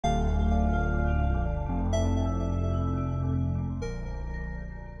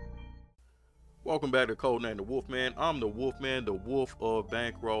Welcome back to Codename the Wolfman. I'm the Wolfman, the Wolf of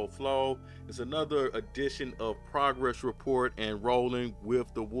Bankroll Flow. It's another edition of Progress Report and Rolling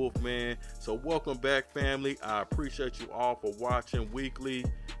with the Wolfman. So welcome back, family. I appreciate you all for watching weekly.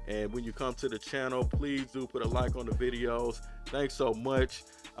 And when you come to the channel, please do put a like on the videos. Thanks so much.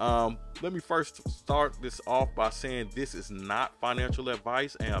 Let me first start this off by saying this is not financial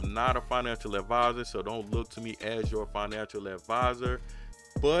advice. I am not a financial advisor, so don't look to me as your financial advisor.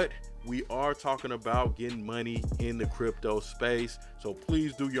 But we are talking about getting money in the crypto space. So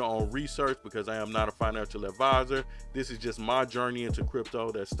please do your own research because I am not a financial advisor. This is just my journey into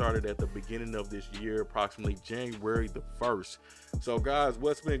crypto that started at the beginning of this year, approximately January the 1st. So guys,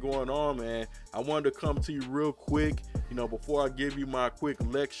 what's been going on, man? I wanted to come to you real quick, before I give you my quick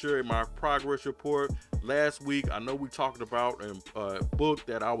lecture and my progress report. Last week, I know we talked about a book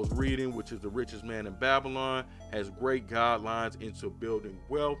that I was reading, which is The Richest Man in Babylon, has great guidelines into building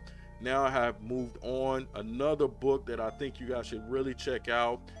wealth. Now I have moved on. Another book that I think you guys should really check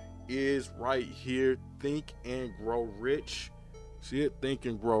out is right here, Think and Grow Rich. See it? Think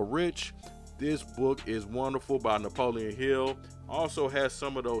and Grow Rich. This book is wonderful, by Napoleon Hill. Also has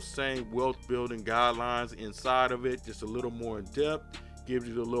some of those same wealth building guidelines inside of it, just a little more in depth. Gives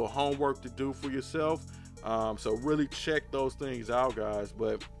you a little homework to do for yourself. So really check those things out, guys.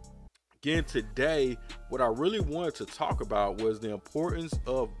 But again, today, what I really wanted to talk about was the importance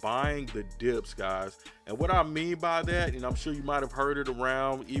of buying the dips, guys. And what I mean by that, and I'm sure you might have heard it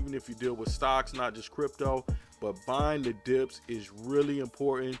around, even if you deal with stocks, not just crypto, but buying the dips is really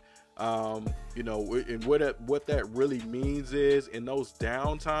important. And what that really means is, in those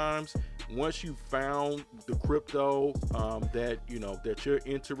down times, once you found the crypto that you're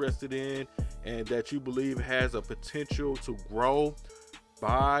interested in and that you believe has a potential to grow,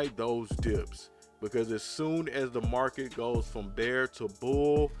 buy those dips, because as soon as the market goes from bear to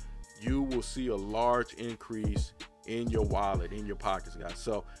bull, you will see a large increase in your wallet, in your pockets, guys.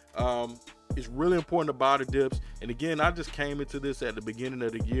 So it's really important to buy the dips. And again, I just came into this at the beginning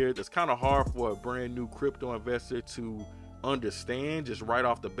of the year. That's kind of hard for a brand new crypto investor to understand just right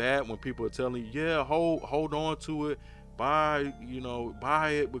off the bat, when people are telling you, yeah, hold on to it, buy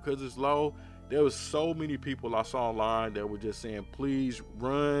it because it's low. There was so many people I saw online that were just saying, please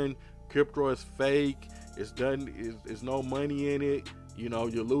run, crypto is fake, it's no money in it, you're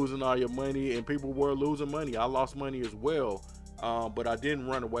losing all your money. And people were losing money. I lost money as well, but I didn't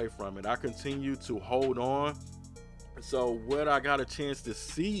run away from it. I continued to hold on. So what I got a chance to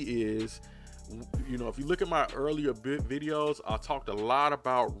see is, if you look at my earlier videos, I talked a lot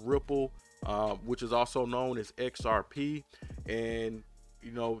about Ripple, which is also known as XRP. And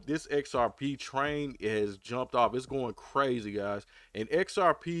this XRP train has jumped off. It's going crazy, guys. And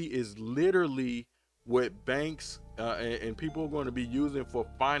XRP is literally what banks and people are going to be using for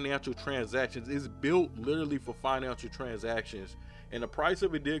financial transactions. It's built literally for financial transactions. And the price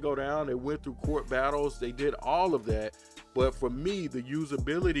of it did go down. It went through court battles. They did all of that. But for me, the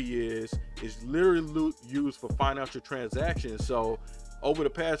usability is literally used for financial transactions. So over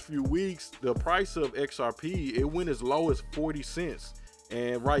the past few weeks, the price of XRP, it went as low as 40 cents.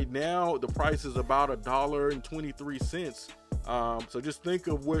 And right now, the price is about $1.23. So just think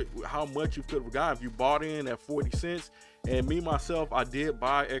of how much you could have gotten if you bought in at 40 cents. And me, myself, I did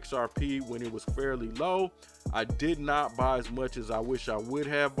buy XRP when it was fairly low. I did not buy as much as I wish I would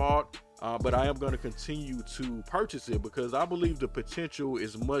have bought. But I am going to continue to purchase it because I believe the potential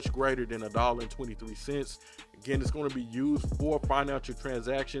is much greater than $1.23. Again, it's going to be used for financial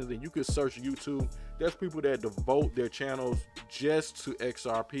transactions, and you can search YouTube. There's people that devote their channels just to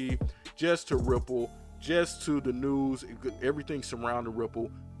XRP, just to Ripple, just to the news, everything surrounding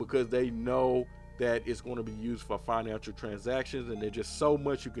Ripple, because they know that it's going to be used for financial transactions, and there's just so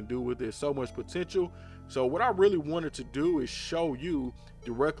much you can do with it, so much potential. So what I really wanted to do is show you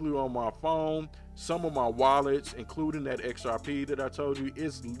directly on my phone some of my wallets, including that XRP that I told you.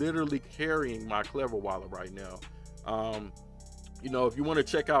 It's literally carrying my Clever wallet right now. If you want to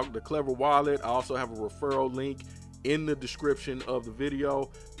check out the Clever wallet, I also have a referral link in the description of the video.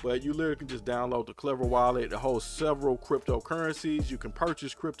 But you literally can just download the Clever wallet. It holds several cryptocurrencies. You can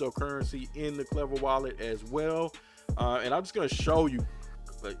purchase cryptocurrency in the Clever wallet as well. And I'm just going to show you,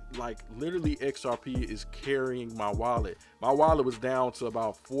 like literally XRP is carrying my wallet. My wallet was down to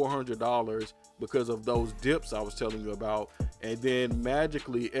about $400 because of those dips I was telling you about. And then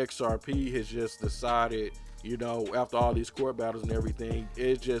magically XRP has just decided, after all these court battles and everything,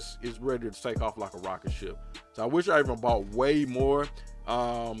 it's ready to take off like a rocket ship. So I wish I even bought way more.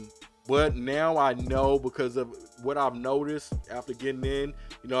 But now I know, because of what I've noticed after getting in,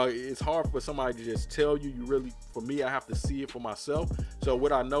 you know, it's hard for somebody to just tell you. You really, for me, I have to see it for myself. So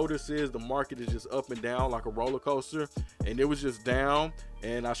what I noticed is the market is just up and down like a roller coaster, and it was just down,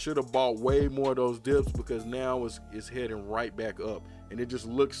 and I should have bought way more of those dips, because now it's heading right back up, and it just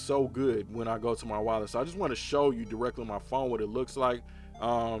looks so good when I go to my wallet. So I just want to show you directly on my phone what it looks like.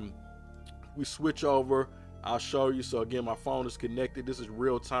 We switch over, I'll show you. So again, my phone is connected. This is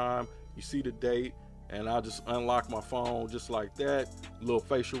real time. You see the date, and I'll just unlock my phone just like that. A little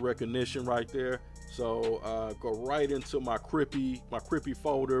facial recognition right there. So go right into my Crippy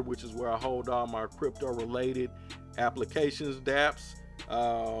folder, which is where I hold all my crypto related applications, dApps.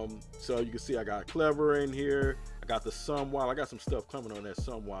 So you can see I got Clever in here. I got the Sun wallet. I got some stuff coming on that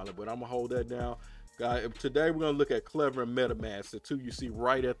Sun wallet, but I'm gonna hold that down. Today we're gonna look at Clever and MetaMask, the two you see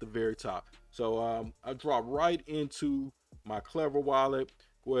right at the very top. So I drop right into my Clever wallet.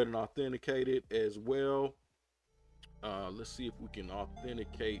 Go ahead and authenticate it as well. Let's see if we can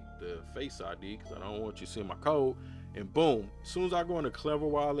authenticate the Face ID, because I don't want you seeing my code. And boom, as soon as I go into Clever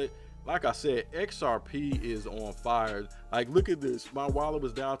wallet, like I said, XRP is on fire. Like, look at this. My wallet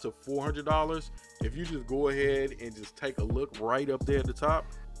was down to $400. If you just go ahead and just take a look right up there at the top,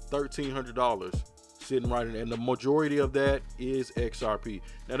 $1,300 sitting right in there. And the majority of that is XRP.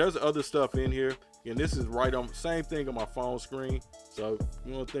 Now, there's other stuff in here, and this is right on, same thing on my phone screen. So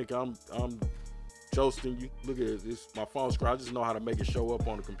you don't think I'm jousting you. Look at it. It's my phone screen. I just know how to make it show up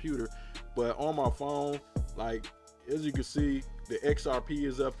on the computer. But on my phone, like, as you can see, the XRP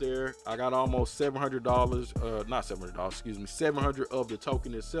is up there. I got almost $700, not $700, excuse me, 700 of the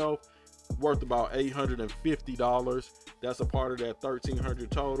token itself, worth about $850. That's a part of that 1,300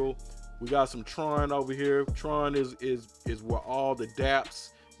 total. We got some Tron over here. Tron is where all the dApps,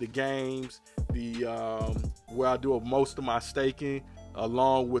 the games, the where I do most of my staking,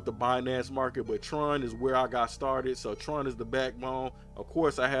 along with the Binance market. But Tron is where I got started. So Tron is the backbone. Of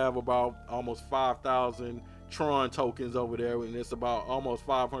course, I have about almost 5,000 Tron tokens over there, and it's about almost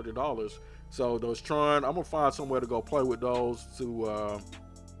 $500. So those Tron, I'm gonna find somewhere to go play with those, to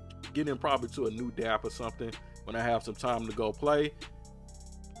get in probably to a new dApp or something when I have some time to go play.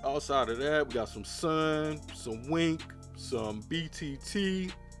 Outside of that, we got some Sun, some Wink, some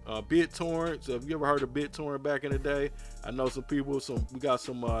BTT, BitTorrent. So if you ever heard of BitTorrent back in the day, I know some people, we got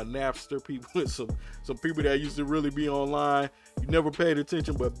some Napster people, some people that used to really be online. You never paid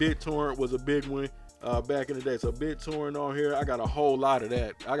attention, but BitTorrent was a big one back in the day. So BitTorrent on here, I got a whole lot of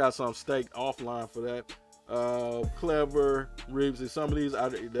that. I got some staked offline for that. Clever, Ribs, and some of these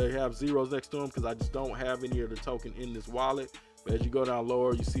they have zeros next to them, because I just don't have any of the token in this wallet. But as you go down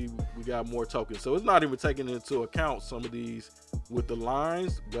lower, you see we got more tokens. So it's not even taking into account some of these with the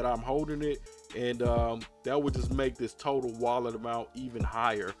lines, but I'm holding it, and that would just make this total wallet amount even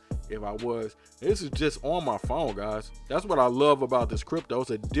higher if I was. This is just on my phone, guys. That's what I love about this crypto.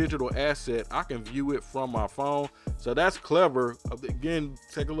 It's a digital asset. I can view it from my phone. So that's Clever. Again,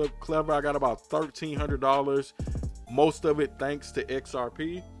 take a look. Clever, I got about $1,300. Most of it thanks to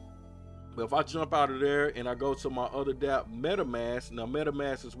XRP. But if I jump out of there and I go to my other dApp, MetaMask. Now,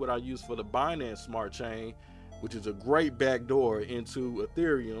 MetaMask is what I use for the Binance Smart Chain, which is a great backdoor into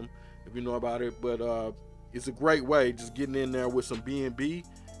Ethereum, if you know about it. But it's a great way, just getting in there with some BNB.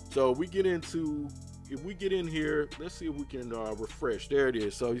 So if we get in here, let's see if we can refresh. There it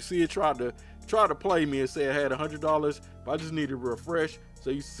is. So you see it tried to play me and say I had $100, but I just need to refresh. So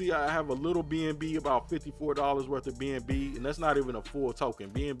you see I have a little BNB, about $54 worth of BNB, and that's not even a full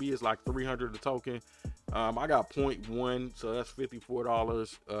token. BNB is like 300 a token. I got 0.1, so that's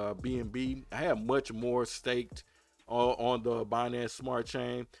 $54 BNB. I have much more staked on the Binance Smart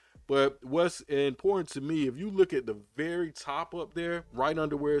Chain. But what's important to me, if you look at the very top up there, right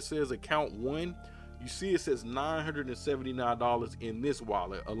under where it says account 1, you see it says $979 in this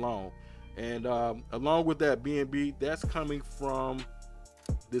wallet alone. And along with that BNB, that's coming from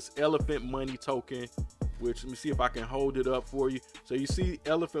this Elephant Money token, which, let me see if I can hold it up for you. So you see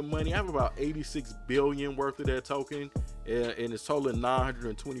Elephant Money, I have about 86 billion worth of that token, and it's totaling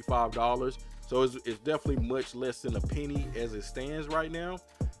 $925. So it's definitely much less than a penny as it stands right now.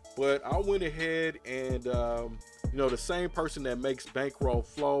 But I went ahead and you know, the same person that makes Bankroll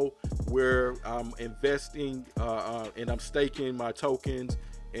Flow, where I'm investing and I'm staking my tokens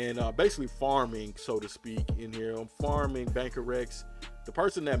and basically farming, so to speak, in here. I'm farming BankerX. The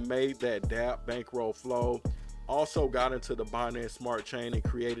person that made that dApp, Bankroll Flow, also got into the Binance Smart Chain and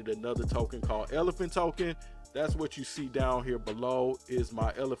created another token called Elephant Token. That's what you see down here below is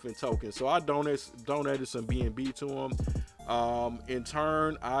my Elephant Token. So I donated some BNB to him. In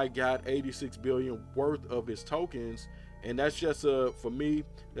turn, I got 86 billion worth of his tokens, and that's just for me,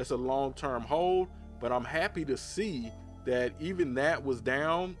 that's a long-term hold. But I'm happy to see that even that was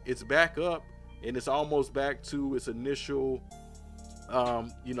down, it's back up, and it's almost back to its initial,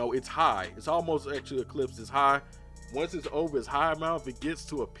 you know, it's high. It's almost actually eclipsed its high. Once it's over its high amount, if it gets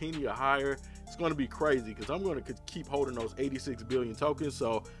to a penny or higher, it's going to be crazy, because I'm going to keep holding those 86 billion tokens.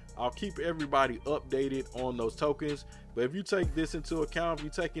 So I'll keep everybody updated on those tokens. But if you take this into account, if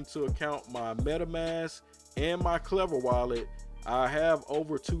you take into account my MetaMask and my Clever wallet, I have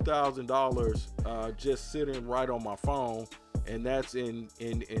over $2,000 just sitting right on my phone, and that's in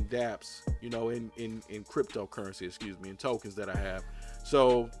dApps, you know, in cryptocurrency, excuse me, in tokens that I have.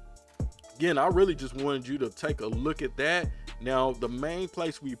 So again, I really just wanted you to take a look at that. Now, the main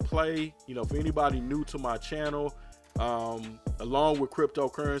place we play, you know, for anybody new to my channel, along with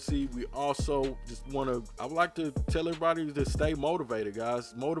cryptocurrency, we also just want to, I would like to tell everybody to stay motivated,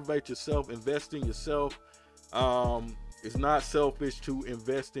 guys. Motivate yourself, invest in yourself. It's not selfish to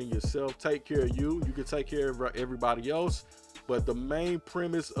invest in yourself. Take care of you. You can take care of everybody else. But the main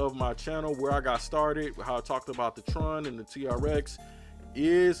premise of my channel, where I got started, how I talked about the Tron and the TRX,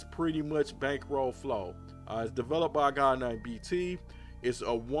 is pretty much Bankroll Flow. It's developed by a guy named BT. It's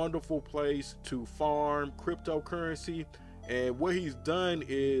a wonderful place to farm cryptocurrency. And what he's done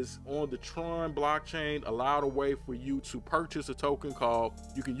is, on the Tron blockchain, allowed a way for you to purchase a token called,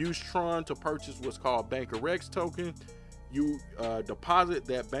 you can use Tron to purchase what's called BankerX token. You deposit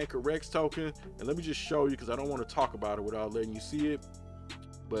that BankerX token, and let me just show you, because I don't want to talk about it without letting you see it.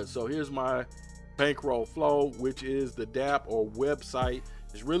 But so here's my Bankroll Flow, which is the dApp or website.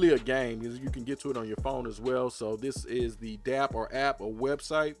 It's really a game, because you can get to it on your phone as well. So this is the dApp or app or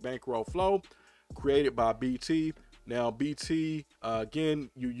website, Bankroll Flow, created by BT. Now BT,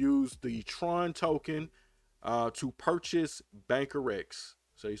 again, you use the Tron token to purchase BankerX.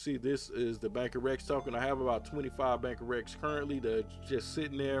 So you see, this is the BankerX token. I have about 25 BankerX currently that's just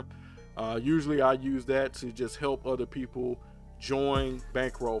sitting there. Usually I use that to just help other people join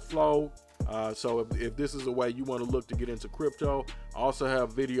Bankroll Flow. So if this is a way you want to look to get into crypto, I also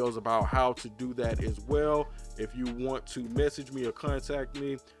have videos about how to do that as well. If you want to message me or contact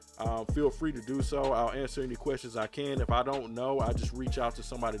me, feel free to do so. I'll answer any questions I can. If I don't know, I just reach out to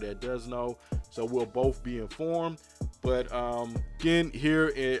somebody that does know, so we'll both be informed. But again,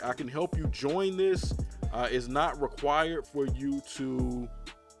 here I can help you join this. It's not required for you to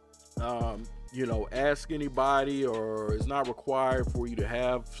you know, ask anybody, or it's not required for you to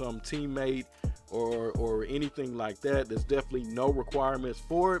have some teammate or anything like that. There's definitely no requirements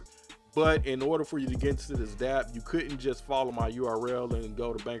for it. But in order for you to get into this dApp, you couldn't just follow my URL and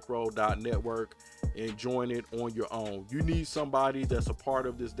go to bankroll.network and join it on your own. You need somebody that's a part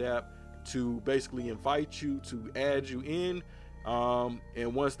of this dApp to basically invite you, to add you in.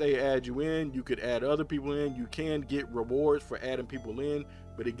 And once they add you in, you could add other people in. You can get rewards for adding people in,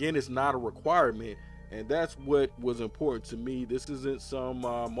 but again, it's not a requirement. And that's what was important to me. This isn't some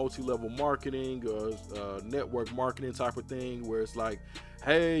multi-level marketing or network marketing type of thing where it's like,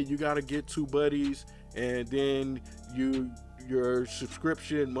 hey, you got to get 2 buddies and then your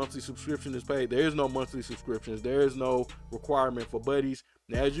subscription, monthly subscription is paid. There is no monthly subscriptions. There is no requirement for buddies.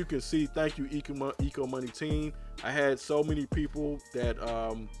 Now, as you can see, thank you, Eco Money team. I had so many people that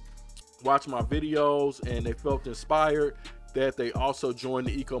watched my videos and they felt inspired that they also joined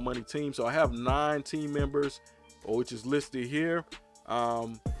the Eco Money team. So I have 9 team members, which is listed here.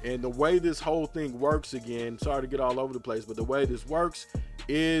 And the way this whole thing works, again, sorry to get all over the place, but the way this works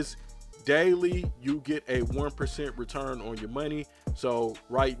is daily you get a 1% return on your money. So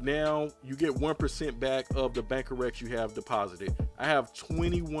right now you get 1% back of the BankerX you have deposited. I have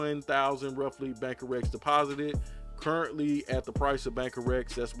 21,000 roughly BankerX deposited. Currently at the price of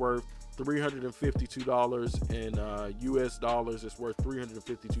BankerX, that's worth $352, and US dollars, it's worth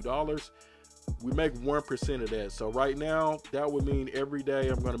 $352. We make 1% of that. So right now that would mean every day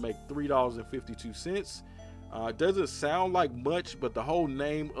I'm going to make $3.52. It doesn't sound like much, but the whole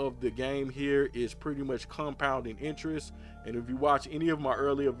name of the game here is pretty much compounding interest. And if you watch any of my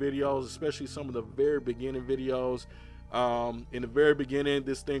earlier videos, especially some of the very beginning videos, in the very beginning,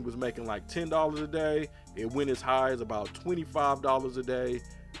 this thing was making like $10 a day. It went as high as about $25 a day.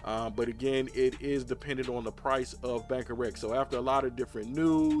 But again, it is dependent on the price of BankerX. So after a lot of different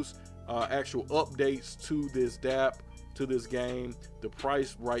news, actual updates to this dApp, to this game, the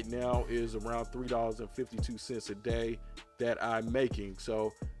price right now is around $3.52 a day that I'm making.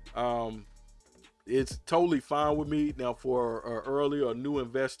 So it's totally fine with me. Now, for an early or new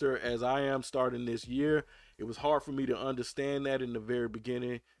investor, as I am starting this year, it was hard for me to understand that in the very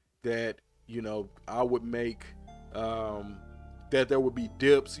beginning, that, you know, I would make that there would be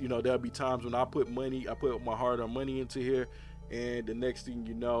dips. You know, there'll be times when I put my hard-earned money into here, and the next thing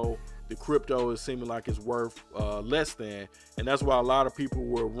you know, the crypto is seeming like it's worth less than. And that's why a lot of people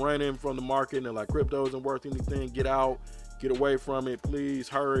were running from the market and they're like, crypto isn't worth anything, get out, get away from it, please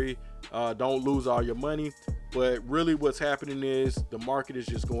hurry, don't lose all your money. But really what's happening is the market is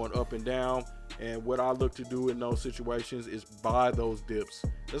just going up and down, and what I look to do in those situations is buy those dips.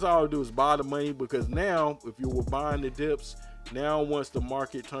 That's all I do, is buy the money, because now if you were buying the dips, now once the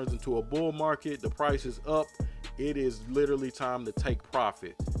market turns into a bull market, the price is up, it is literally time to take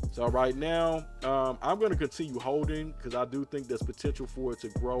profit. So right now, I'm going to continue holding because I do think there's potential for it to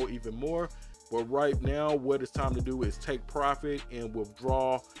grow even more. But right now, what it's time to do is take profit and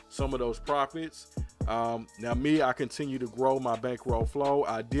withdraw some of those profits. Now I continue to grow my bankroll flow.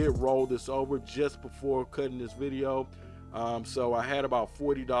 I did roll this over just before cutting this video. So I had about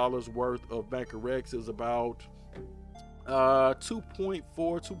 $40 worth of BankerX. It was about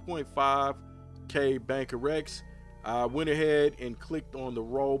 2.5K BankerX. I went ahead and clicked on the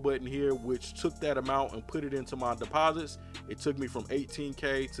roll button here, which took that amount and put it into my deposits. It took me from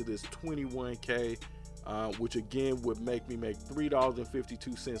 18K to this 21K, which again would make me make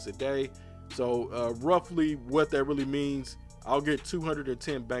 $3.52 a day. So roughly what that really means, I'll get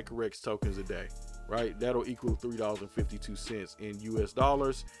 210 BankerX tokens a day, right? That'll equal $3.52 in US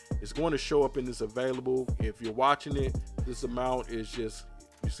dollars. It's going to show up in this available. If you're watching it, this amount is just,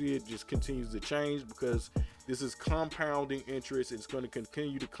 you see it just continues to change because this is compounding interest. It's going to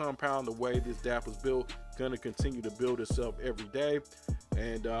continue to compound the way this DApp was built. It's going to continue to build itself every day.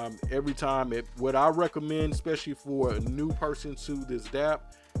 And every time, what I recommend, especially for a new person to this DApp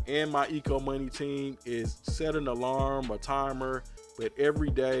and my Eco Money team, is set an alarm, a timer, but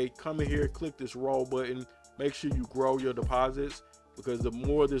every day come in here, click this roll button, make sure you grow your deposits, because the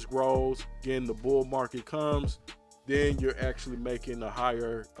more this grows, again, the bull market comes, then you're actually making a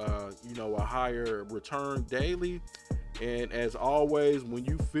higher, a higher return daily. And as always, when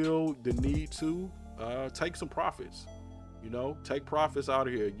you feel the need to, take some profits, take profits out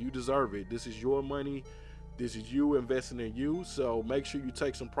of here. You deserve it. This is your money. This is you investing in you. So make sure you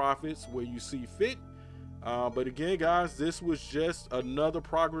take some profits where you see fit. But again, guys, this was just another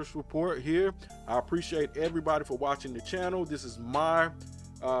progress report here. I appreciate everybody for watching the channel. This is my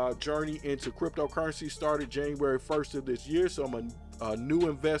journey into cryptocurrency. Started January 1st of this year, so I'm a new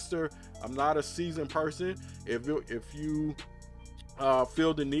investor. I'm not a seasoned person. If you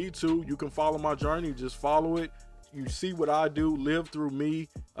feel the need to, you can follow my journey. Just follow it. You see what I do, live through me,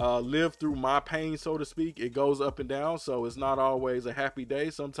 live through my pain, so to speak. It goes up and down, so it's not always a happy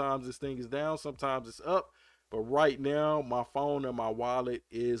day. Sometimes this thing is down, sometimes it's up. But right now, my phone and my wallet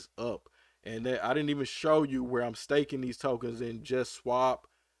is up. And I didn't even show you where I'm staking these tokens in Just Swap,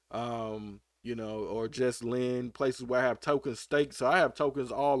 or Just Lend, places where I have tokens staked. So I have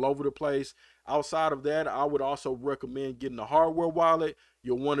tokens all over the place. Outside of that, I would also recommend getting a hardware wallet.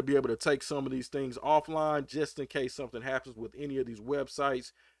 You'll want to be able to take some of these things offline just in case something happens with any of these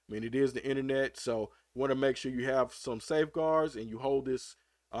websites. I mean, it is the internet, so you want to make sure you have some safeguards and you hold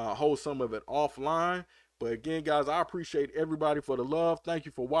some of it offline. But again, guys, I appreciate everybody for the love. Thank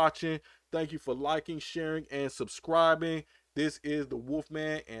you for watching. Thank you for liking, sharing, and subscribing. This is the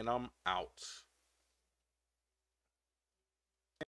Wolfman, and I'm out.